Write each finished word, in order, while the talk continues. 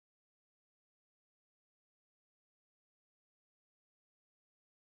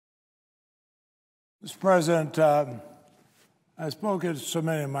Mr. President, I've spoken to so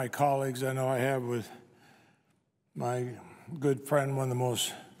many of my colleagues. I know I have with my good friend, one of the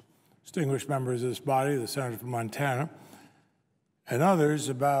most distinguished members of this body, the Senator from Montana, and others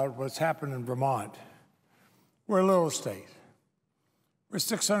about what's happened in Vermont. We're a little state. We're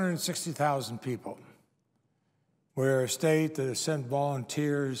 660,000 people. We're a state that has sent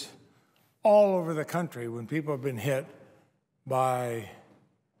volunteers all over the country when people have been hit by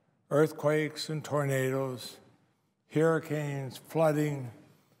earthquakes and tornadoes, hurricanes, flooding.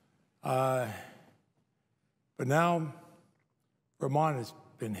 But now Vermont has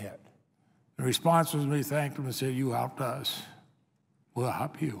been hit. The response was we thanked them and said, "You helped us. We'll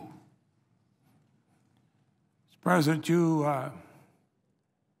help you." Mr. President, you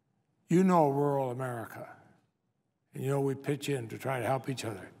know rural America. And you know we pitch in to try to help each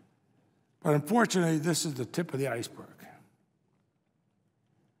other. But unfortunately, this is the tip of the iceberg.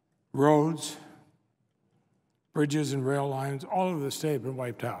 Roads, bridges, and rail lines all over the state have been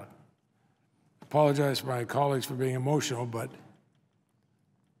wiped out. I apologize to my colleagues for being emotional, but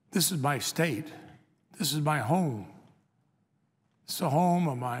this is my state. This is my home. It's the home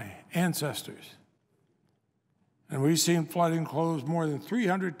of my ancestors. And we've seen flooding close more than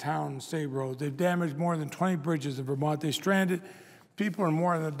 300 town and state roads. They've damaged more than 20 bridges in Vermont. They stranded people in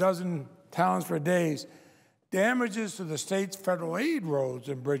more than a dozen towns for days. Damages to the state's federal aid roads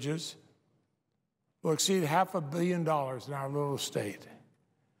and bridges will exceed $500 million in our little state.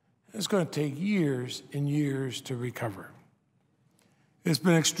 It's going to take years and years to recover. It's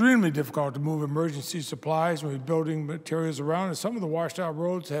been extremely difficult to move emergency supplies and rebuilding materials around, and some of the washed-out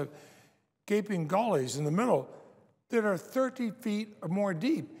roads have gaping gullies in the middle that are 30 feet or more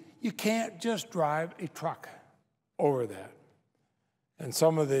deep. You can't just drive a truck over that. And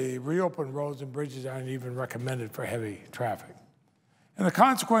some of the reopened roads and bridges aren't even recommended for heavy traffic. And the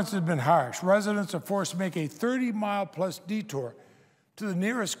consequences have been harsh. Residents are forced to make a 30-mile-plus detour to the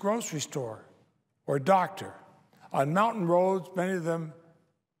nearest grocery store or doctor on mountain roads, many of them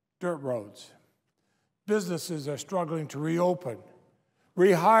dirt roads. Businesses are struggling to reopen,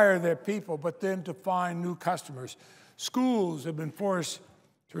 rehire their people, but then to find new customers. Schools have been forced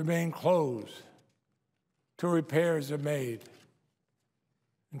to remain closed till repairs are made.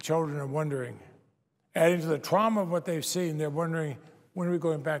 And children are wondering, adding to the trauma of what they've seen, they're wondering, when are we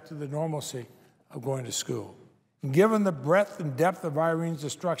going back to the normalcy of going to school? And given the breadth and depth of Irene's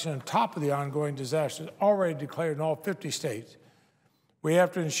destruction on top of the ongoing disasters already declared in all 50 states, we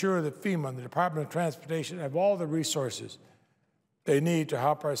have to ensure that FEMA and the Department of Transportation have all the resources they need to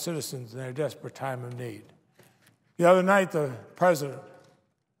help our citizens in their desperate time of need. The other night, the President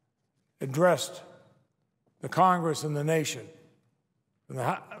addressed the Congress and the nation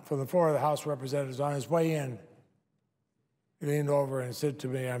from the floor of the House of Representatives. On his way in, he leaned over and said to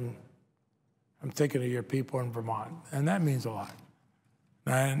me, I'm thinking of your people in Vermont. And that means a lot.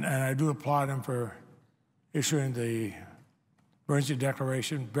 And I do applaud him for issuing the emergency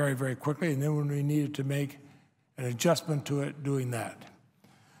declaration very, very quickly, and then when we needed to make an adjustment to it, doing that.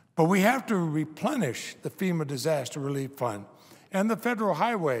 But we have to replenish the FEMA Disaster Relief Fund and the Federal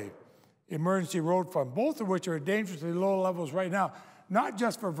Highway Emergency Road Fund, both of which are at dangerously low levels right now, not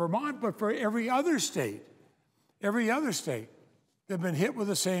just for Vermont, but for every other state. Every other state that have been hit with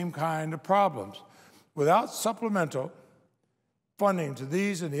the same kind of problems. Without supplemental funding to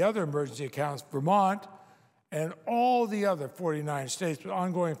these and the other emergency accounts, Vermont and all the other 49 states with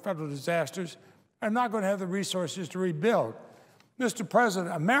ongoing federal disasters are not going to have the resources to rebuild. Mr.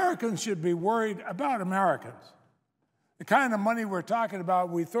 President, Americans should be worried about Americans. The kind of money we're talking about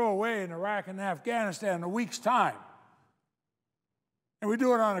we throw away in Iraq and Afghanistan in a week's time. And we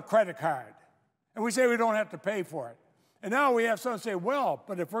do it on a credit card. And we say we don't have to pay for it. And now we have someone say, well,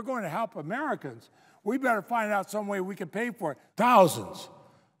 but if we're going to help Americans, we better find out some way we can pay for it. Thousands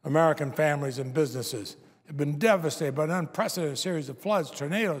of American families and businesses have been devastated by an unprecedented series of floods,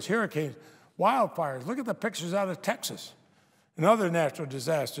 tornadoes, hurricanes, wildfires. Look at the pictures out of Texas and other natural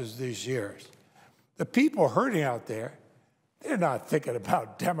disasters these years. The people hurting out there, they're not thinking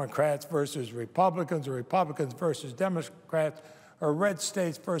about Democrats versus Republicans or Republicans versus Democrats or red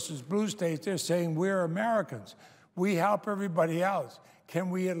states versus blue states. They're saying we're Americans. We help everybody else. Can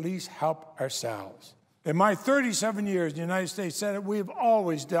we at least help ourselves? In my 37 years in the United States Senate, we've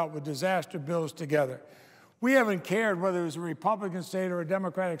always dealt with disaster bills together. We haven't cared whether it's a Republican state or a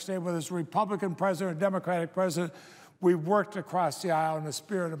Democratic state, whether it's a Republican president or a Democratic president. We've worked across the aisle in the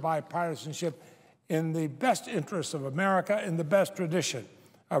spirit of bipartisanship in the best interests of America, in the best tradition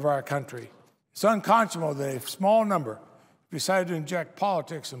of our country. It's unconscionable that a small number decided to inject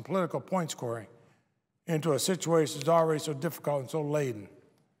politics and political point scoring into a situation that's already so difficult and so laden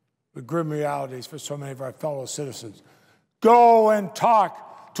with grim realities for so many of our fellow citizens. Go and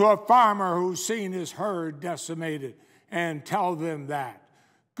talk to a farmer who's seen his herd decimated and tell them that.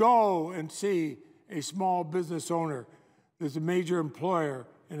 Go and see a small business owner that's a major employer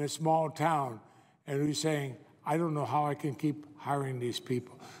in a small town and who's saying, I don't know how I can keep hiring these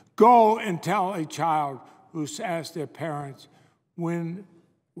people. Go and tell a child who's asked their parents, when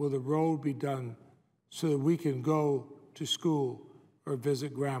will the road be done so that we can go to school or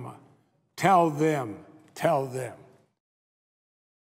visit grandma? Tell them, tell them.